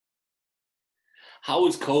How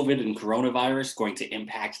is COVID and coronavirus going to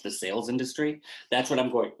impact the sales industry? That's what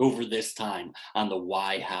I'm going over this time on the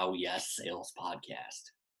Why, How, Yes Sales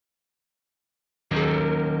podcast.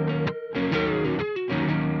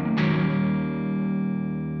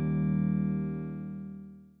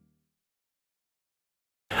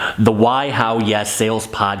 The Why, How, Yes Sales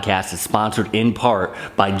podcast is sponsored in part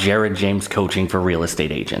by Jared James Coaching for Real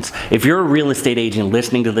Estate Agents. If you're a real estate agent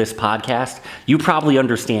listening to this podcast, you probably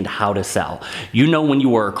understand how to sell. You know when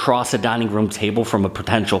you are across a dining room table from a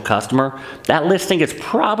potential customer, that listing is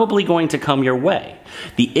probably going to come your way.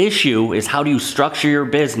 The issue is how do you structure your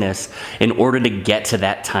business in order to get to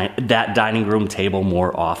that dining room table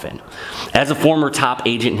more often. As a former top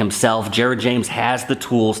agent himself, Jared James has the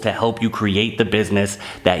tools to help you create the business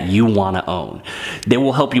that you want to own. They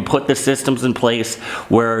will help you put the systems in place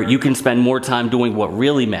where you can spend more time doing what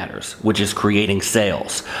really matters, which is creating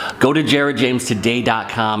sales. Go to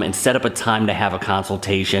jaredjamestoday.com and set up a time to have a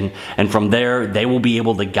consultation, and from there, they will be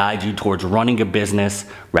able to guide you towards running a business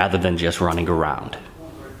rather than just running around.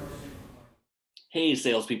 Hey,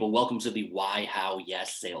 salespeople, welcome to the Why, How,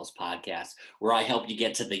 Yes Sales podcast, where I help you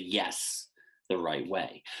get to the yes the right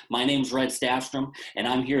way. My name's Red Staffstrom, and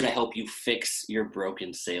I'm here to help you fix your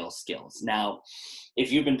broken sales skills. Now,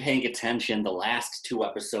 if you've been paying attention, the last two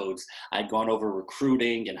episodes, I'd gone over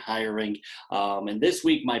recruiting and hiring, and this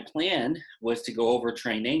week my plan was to go over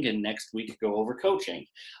training, and next week go over coaching.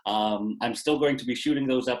 I'm still going to be shooting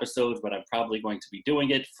those episodes, but I'm probably going to be doing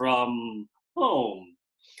it from home.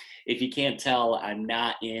 If you can't tell, I'm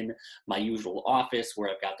not in my usual office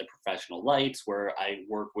where I've got the professional lights, where I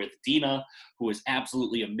work with Dina, who is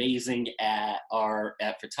absolutely amazing at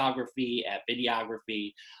photography, at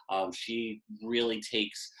videography. She really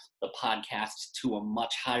takes the podcast to a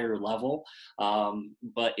much higher level.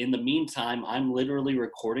 But in the meantime, I'm literally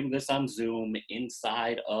recording this on Zoom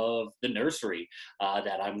inside of the nursery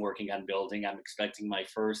that I'm working on building. I'm expecting my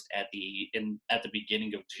first at the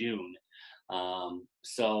beginning of June.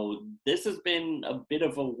 So this has been a bit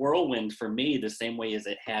of a whirlwind for me, the same way as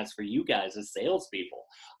it has for you guys as salespeople.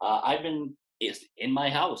 I've been in my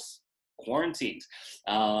house, quarantined,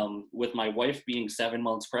 with my wife being 7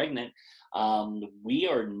 months pregnant. We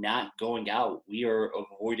are not going out. We are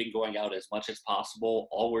avoiding going out as much as possible.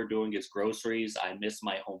 All we're doing is groceries. I miss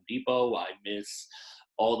my Home Depot. I miss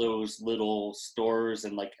all those little stores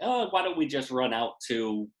and why don't we just run out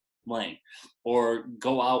to Lang or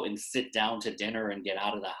go out and sit down to dinner and get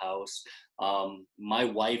out of the house. My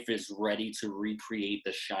wife is ready to recreate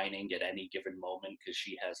The Shining at any given moment because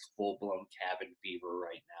she has full-blown cabin fever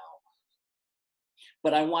right now.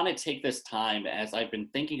 But I want to take this time, as I've been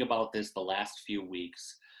thinking about this the last few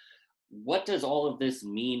weeks, what does all of this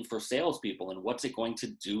mean for salespeople, and what's it going to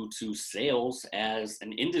do to sales as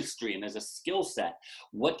an industry and as a skill set?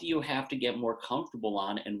 What do you have to get more comfortable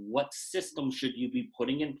on, and what system should you be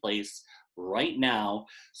putting in place right now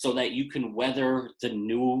so that you can weather the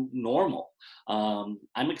new normal?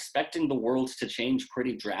 I'm expecting the world to change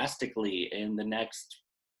pretty drastically in the next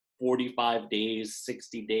 45 days,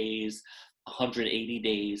 60 days, 180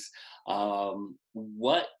 days.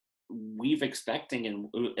 What we've expecting and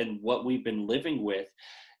what we've been living with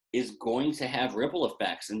is going to have ripple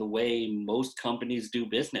effects in the way most companies do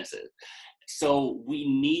businesses. So we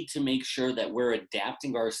need to make sure that we're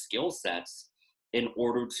adapting our skill sets in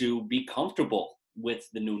order to be comfortable with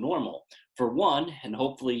the new normal. For one, and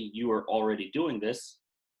hopefully you are already doing this,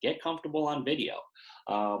 get comfortable on video.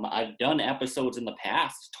 I've done episodes in the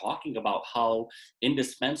past talking about how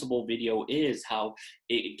indispensable video is, how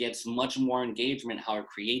it gets much more engagement, how it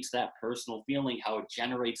creates that personal feeling, how it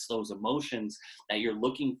generates those emotions that you're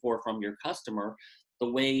looking for from your customer, the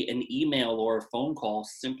way an email or a phone call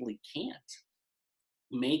simply can't.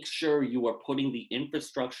 Make sure you are putting the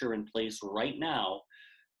infrastructure in place right now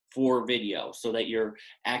for video so that you're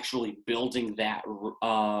actually building that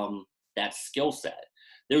skill set.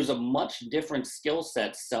 There's a much different skill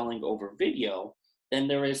set selling over video than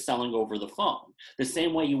there is selling over the phone. The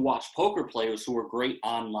same way you watch poker players who are great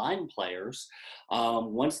online players,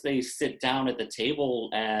 once they sit down at the table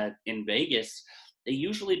in Vegas, they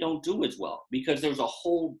usually don't do as well because there's a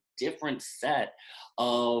whole different set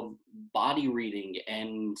of body reading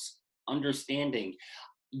and understanding.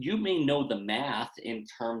 You may know the math in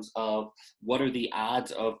terms of what are the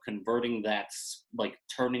odds of converting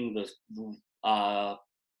turning the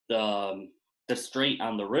straight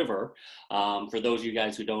on the river. For those of you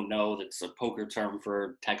guys who don't know, that's a poker term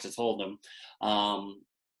for Texas Hold'em.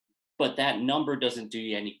 But that number doesn't do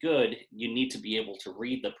you any good. You need to be able to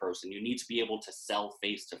read the person. You need to be able to sell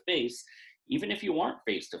face to face. even if you aren't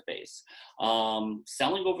face to face.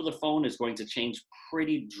 Selling over the phone is going to change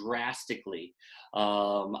pretty drastically.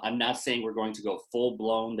 I'm not saying we're going to go full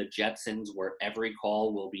blown the Jetsons where every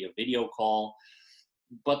call will be a video call,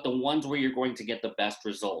 but the ones where you're going to get the best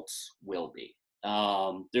results will be.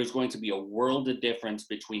 There's going to be a world of difference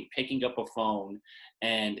between picking up a phone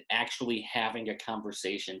and actually having a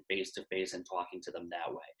conversation face to face and talking to them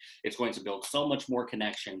that way. It's going to build so much more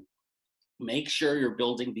connection. Make sure you're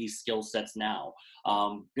building these skill sets now.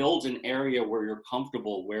 Build an area where you're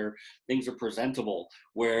comfortable, where things are presentable,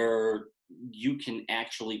 where you can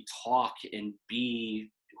actually talk and be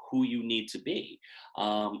who you need to be.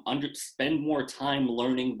 Spend more time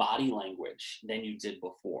learning body language than you did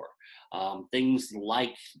before. Things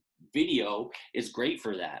like video is great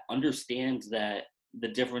for that. Understand that the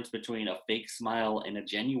difference between a fake smile and a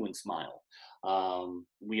genuine smile.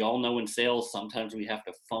 We all know in sales, sometimes we have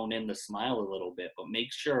to phone in the smile a little bit, but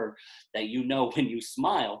make sure that you know when you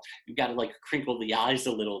smile, you've got to like crinkle the eyes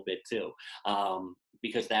a little bit too,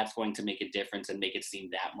 because that's going to make a difference and make it seem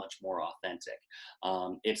that much more authentic.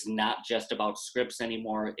 It's not just about scripts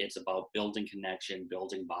anymore. It's about building connection,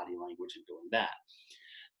 building body language, and doing that.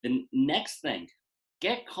 The next thing,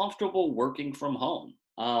 get comfortable working from home.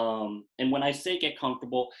 And when I say get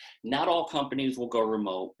comfortable, not all companies will go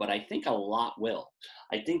remote, but I think a lot will.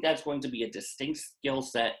 I think that's going to be a distinct skill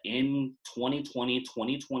set in 2020,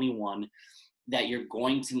 2021 that you're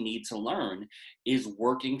going to need to learn is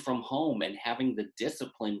working from home and having the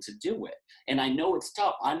discipline to do it. And I know it's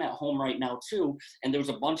tough. I'm at home right now too, and there's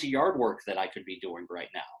a bunch of yard work that I could be doing right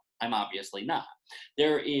now. I'm obviously not.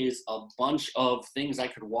 There is a bunch of things I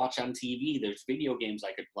could watch on TV. There's video games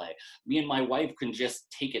I could play. Me and my wife can just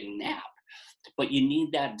take a nap. But you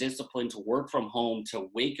need that discipline to work from home, to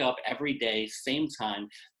wake up every day, same time,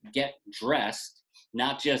 get dressed,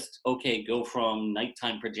 not just, okay, go from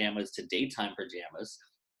nighttime pajamas to daytime pajamas,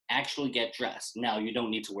 actually get dressed. Now, you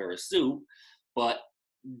don't need to wear a suit, but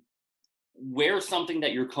wear something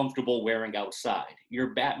that you're comfortable wearing outside.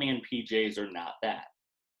 Your Batman PJs are not that.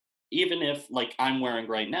 Even if, like I'm wearing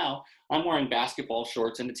right now, I'm wearing basketball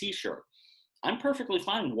shorts and a t-shirt. I'm perfectly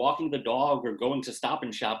fine walking the dog or going to Stop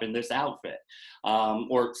and Shop in this outfit.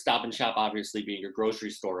 Or Stop and Shop obviously being a grocery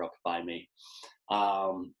store up by me.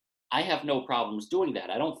 I have no problems doing that.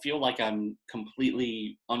 I don't feel like I'm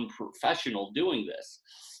completely unprofessional doing this.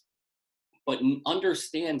 But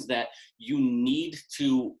understand that you need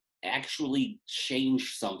to actually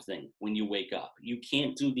change something when you wake up. You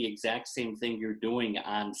can't do the exact same thing you're doing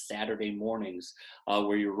on Saturday mornings,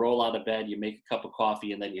 where you roll out of bed, you make a cup of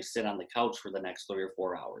coffee, and then you sit on the couch for the next 3 or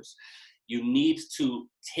 4 hours. You need to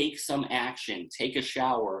take some action, take a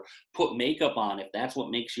shower, put makeup on if that's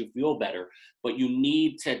what makes you feel better. But you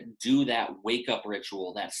need to do that wake up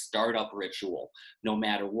ritual, that startup ritual, no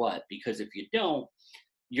matter what. Because if you don't,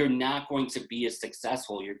 you're not going to be as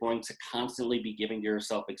successful. You're going to constantly be giving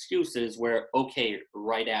yourself excuses where, okay,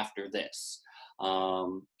 right after this.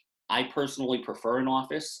 I personally prefer an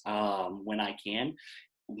office when I can.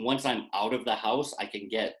 Once I'm out of the house, I can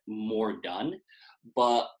get more done.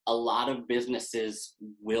 But a lot of businesses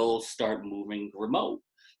will start moving remote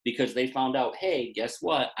because they found out, hey, guess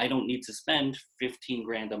what? I don't need to spend 15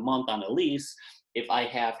 grand a month on a lease if I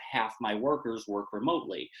have half my workers work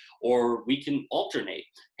remotely. Or we can alternate.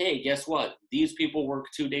 Hey, guess what? These people work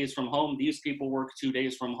 2 days from home. These people work 2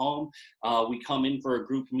 days from home. We come in for a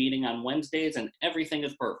group meeting on Wednesdays and everything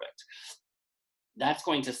is perfect. That's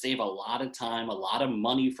going to save a lot of time, a lot of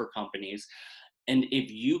money for companies. And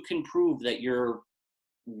if you can prove that you're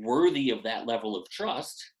worthy of that level of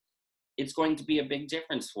trust, it's going to be a big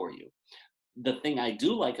difference for you. The thing I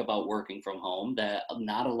do like about working from home that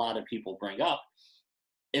not a lot of people bring up,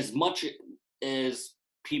 as much as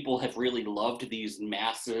people have really loved these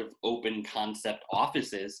massive open concept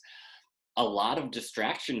offices, a lot of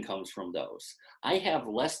distraction comes from those. I have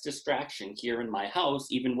less distraction here in my house,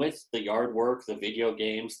 even with the yard work, the video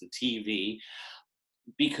games, the TV,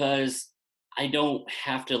 because I don't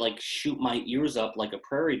have to like shoot my ears up like a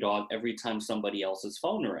prairie dog every time somebody else's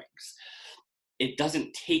phone rings. It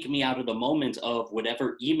doesn't take me out of the moment of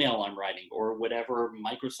whatever email I'm writing or whatever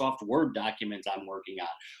Microsoft Word document I'm working on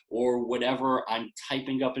or whatever I'm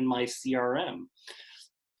typing up in my CRM.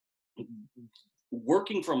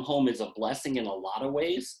 Working from home is a blessing in a lot of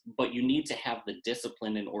ways, but you need to have the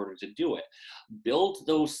discipline in order to do it. Build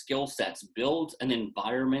those skill sets, build an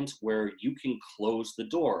environment where you can close the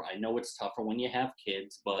door. I know it's tougher when you have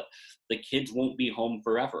kids, but the kids won't be home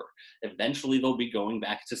forever. Eventually they'll be going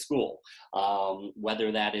back to school.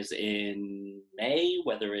 Whether that is in May,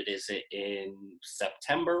 whether it is in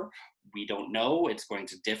September, we don't know. It's going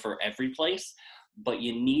to differ every place. but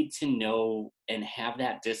you need to know and have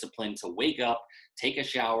that discipline to wake up, take a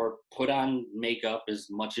shower, put on makeup as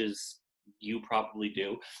much as you probably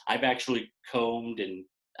do. I've actually combed, and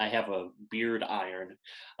I have a beard iron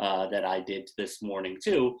that I did this morning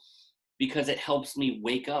too, because it helps me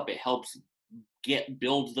wake up. It helps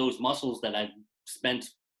build those muscles that I've spent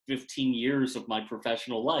 15 years of my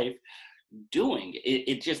professional life doing.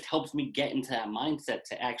 It just helps me get into that mindset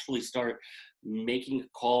to actually start making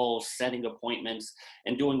calls, setting appointments,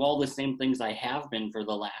 and doing all the same things I have been for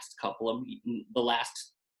the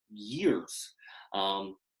last years.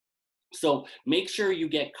 So make sure you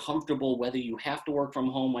get comfortable, whether you have to work from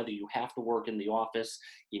home, whether you have to work in the office,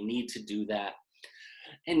 you need to do that.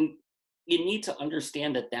 And you need to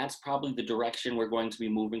understand that that's probably the direction we're going to be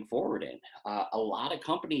moving forward in. A lot of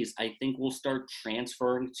companies, I think, will start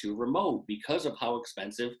transferring to remote because of how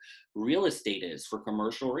expensive real estate is for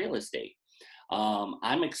commercial real estate.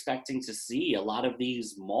 I'm expecting to see a lot of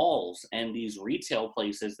these malls and these retail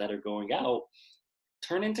places that are going out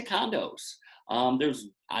turn into condos.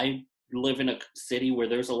 I live in a city where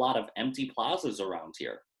there's a lot of empty plazas around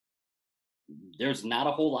here. There's not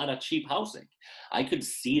a whole lot of cheap housing. I could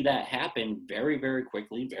see that happen very, very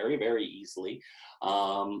quickly, very, very easily,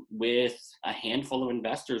 with a handful of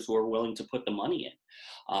investors who are willing to put the money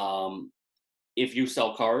in. If you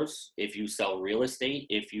sell cars, if you sell real estate,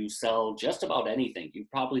 if you sell just about anything,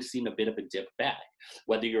 you've probably seen a bit of a dip back.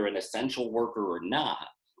 Whether you're an essential worker or not,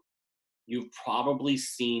 you've probably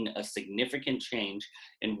seen a significant change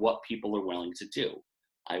in what people are willing to do.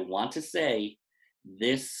 I want to say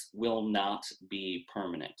this will not be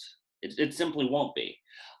permanent. It simply won't be.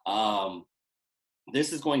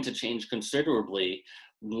 This is going to change considerably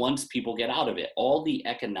once people get out of it. All the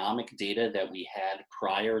economic data that we had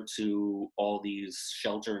prior to all these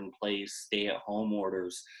shelter in place, stay at home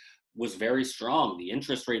orders was very strong. The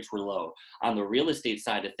interest rates were low. On the real estate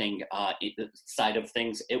side of things,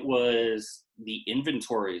 it was the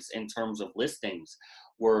inventories in terms of listings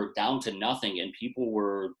were down to nothing, and people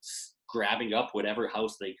were grabbing up whatever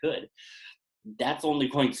house they could. That's only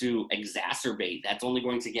going to exacerbate. That's only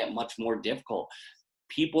going to get much more difficult.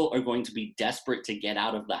 People are going to be desperate to get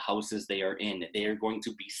out of the houses they are in. They are going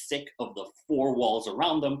to be sick of the four walls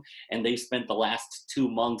around them, and they spent the last 2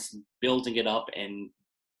 months building it up and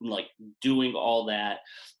like doing all that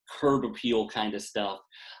curb appeal kind of stuff.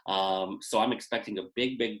 So I'm expecting a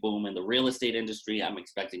big, big boom in the real estate industry. I'm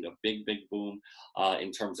expecting a big, big boom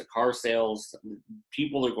in terms of car sales.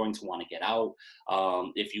 People are going to want to get out.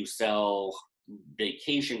 If you sell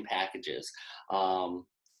vacation packages,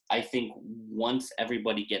 I think once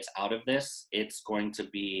everybody gets out of this, it's going to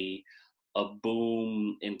be a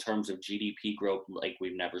boom in terms of GDP growth like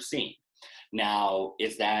we've never seen. Now,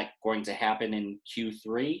 is that going to happen in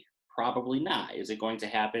Q3? Probably not. Is it going to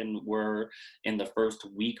happen where in the first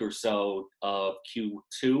week or so of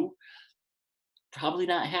Q2? Probably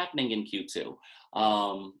not happening in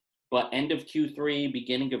Q2. But end of Q3,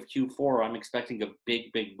 beginning of Q4, I'm expecting a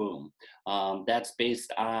big, big boom. That's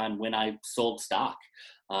based on when I sold stock.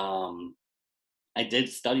 I did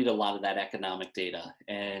study a lot of that economic data,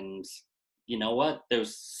 and you know what?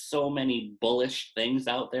 There's so many bullish things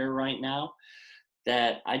out there right now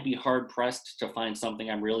that I'd be hard pressed to find something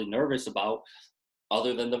I'm really nervous about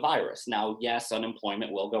other than the virus. Now, yes,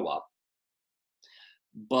 unemployment will go up,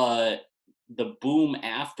 but the boom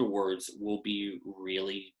afterwards will be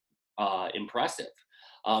really impressive.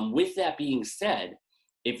 With that being said,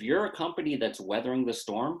 if you're a company that's weathering the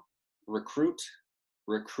storm, recruit,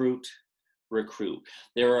 recruit, recruit.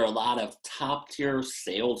 There are a lot of top tier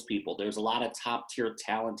salespeople. There's a lot of top tier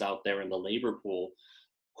talent out there in the labor pool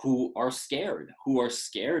who are scared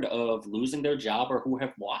of losing their job or who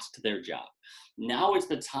have lost their job. Now is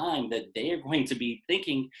the time that they are going to be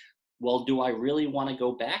thinking, well, do I really want to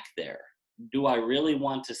go back there? Do I really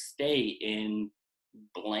want to stay in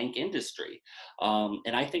blank industry?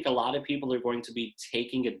 And I think a lot of people are going to be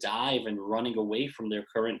taking a dive and running away from their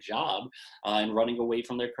current job and running away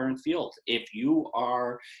from their current field. If you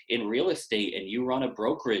are in real estate and you run a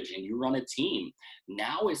brokerage and you run a team,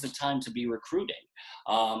 now is the time to be recruiting,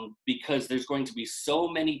 because there's going to be so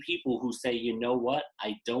many people who say, you know what,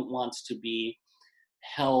 I don't want to be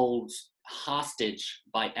held hostage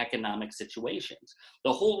by economic situations.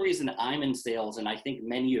 The whole reason I'm in sales, and I think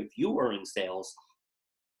many of you are in sales,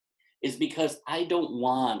 is because I don't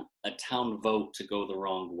want a town vote to go the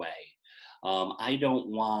wrong way. I don't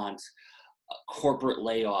want corporate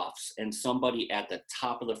layoffs and somebody at the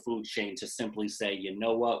top of the food chain to simply say, you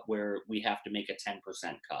know what, we have to make a 10%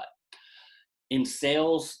 cut. In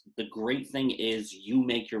sales, the great thing is you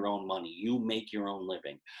make your own money. You make your own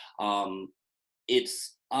living.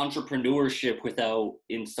 it's entrepreneurship without,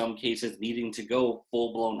 in some cases, needing to go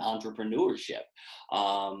full-blown entrepreneurship.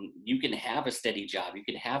 You can have a steady job, you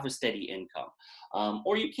can have a steady income,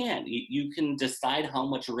 or you can. You can decide how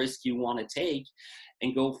much risk you want to take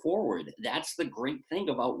and go forward. That's the great thing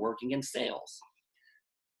about working in sales.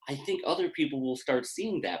 I think other people will start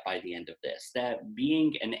seeing that by the end of this, that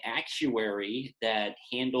being an actuary that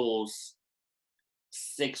handles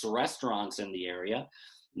 6 restaurants in the area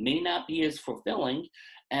may not be as fulfilling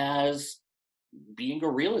as being a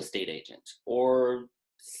real estate agent or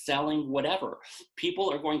selling whatever.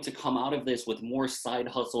 People are going to come out of this with more side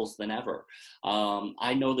hustles than ever.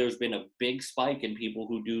 I know there's been a big spike in people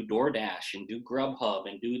who do DoorDash and do Grubhub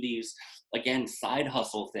and do these, again, side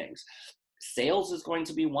hustle things. Sales is going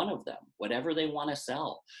to be one of them, whatever they want to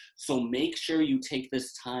sell. So make sure you take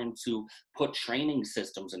this time to put training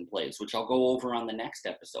systems in place, which I'll go over on the next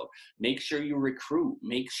episode. Make sure you recruit,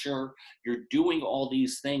 make sure you're doing all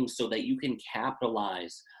these things so that you can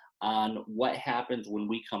capitalize on what happens when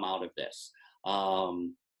we come out of this.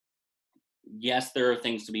 Yes, there are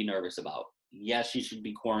things to be nervous about. Yes, you should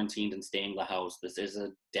be quarantined and stay in the house. This is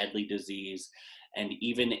a deadly disease. And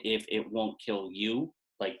even if it won't kill you,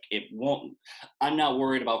 like it won't, I'm not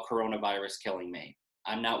worried about coronavirus killing me.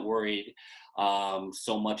 I'm not worried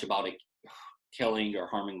so much about it killing or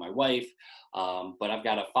harming my wife. But I've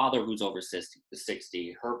got a father who's over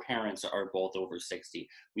 60. Her parents are both over 60.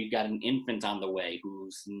 We've got an infant on the way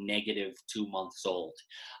who's negative 2 months old.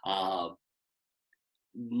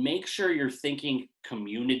 Make sure you're thinking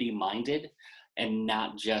community minded and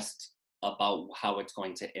not just about how it's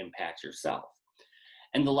going to impact yourself.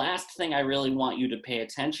 And the last thing I really want you to pay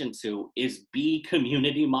attention to is be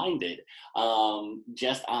community minded.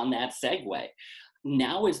 Just on that segue,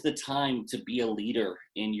 now is the time to be a leader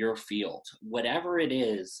in your field. Whatever it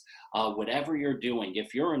is, whatever you're doing,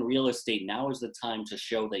 if you're in real estate, now is the time to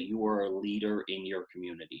show that you are a leader in your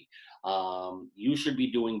community. You should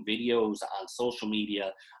be doing videos on social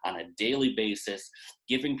media on a daily basis,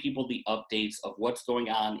 giving people the updates of what's going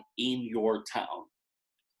on in your town.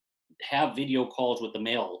 Have video calls with the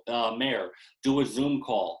mayor, do a Zoom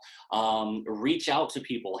call, reach out to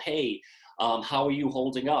people. Hey, how are you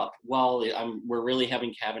holding up? Well, we're really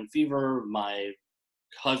having cabin fever. My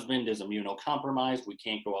husband is immunocompromised. We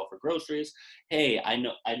can't go out for groceries. Hey, I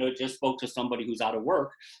know just spoke to somebody who's out of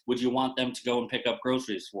work. Would you want them to go and pick up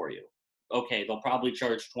groceries for you? Okay, they'll probably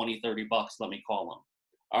charge $20-$30. Let me call them.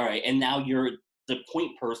 All right, and now you're the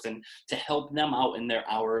point person to help them out in their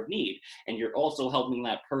hour of need. And you're also helping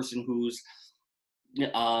that person who's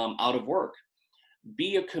out of work.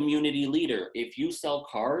 Be a community leader. If you sell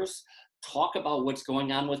cars, talk about what's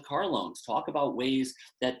going on with car loans. Talk about ways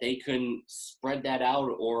that they can spread that out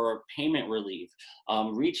or payment relief.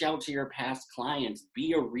 Reach out to your past clients.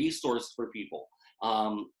 Be a resource for people.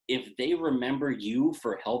 If they remember you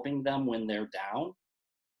for helping them when they're down,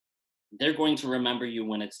 they're going to remember you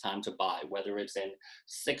when it's time to buy, whether it's in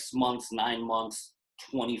 6 months, 9 months,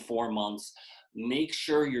 24 months. Make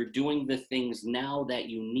sure you're doing the things now that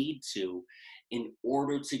you need to in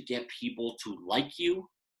order to get people to like you,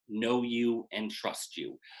 know you, and trust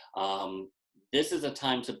you. This is a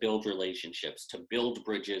time to build relationships, to build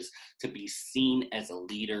bridges, to be seen as a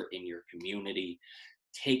leader in your community.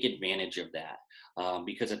 Take advantage of that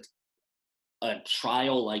because a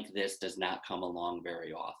trial like this does not come along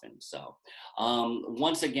very often. So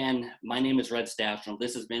once again, my name is Red Staffstrom.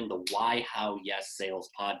 This has been the Why, How, Yes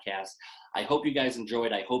Sales podcast. I hope you guys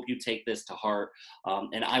enjoyed. I hope you take this to heart.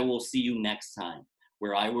 And I will see you next time,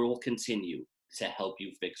 where I will continue to help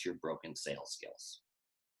you fix your broken sales skills.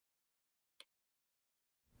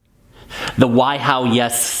 The Why, How,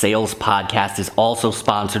 Yes Sales podcast is also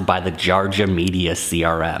sponsored by the Jarja Media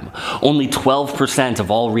CRM. Only 12% of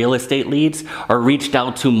all real estate leads are reached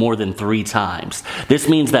out to more than 3 times. This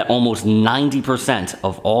means that almost 90%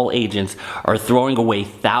 of all agents are throwing away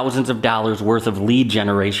thousands of dollars worth of lead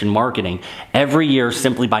generation marketing every year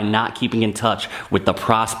simply by not keeping in touch with the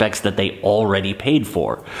prospects that they already paid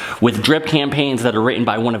for. With drip campaigns that are written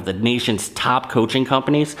by one of the nation's top coaching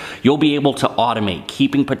companies, you'll be able to automate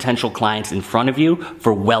keeping potential clients in front of you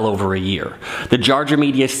for well over a year. The Jarja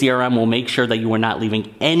Media CRM will make sure that you are not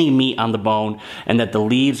leaving any meat on the bone and that the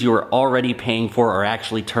leads you are already paying for are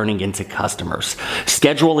actually turning into customers.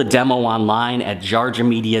 Schedule a demo online at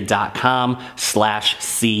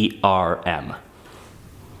jarjamedia.com/CRM.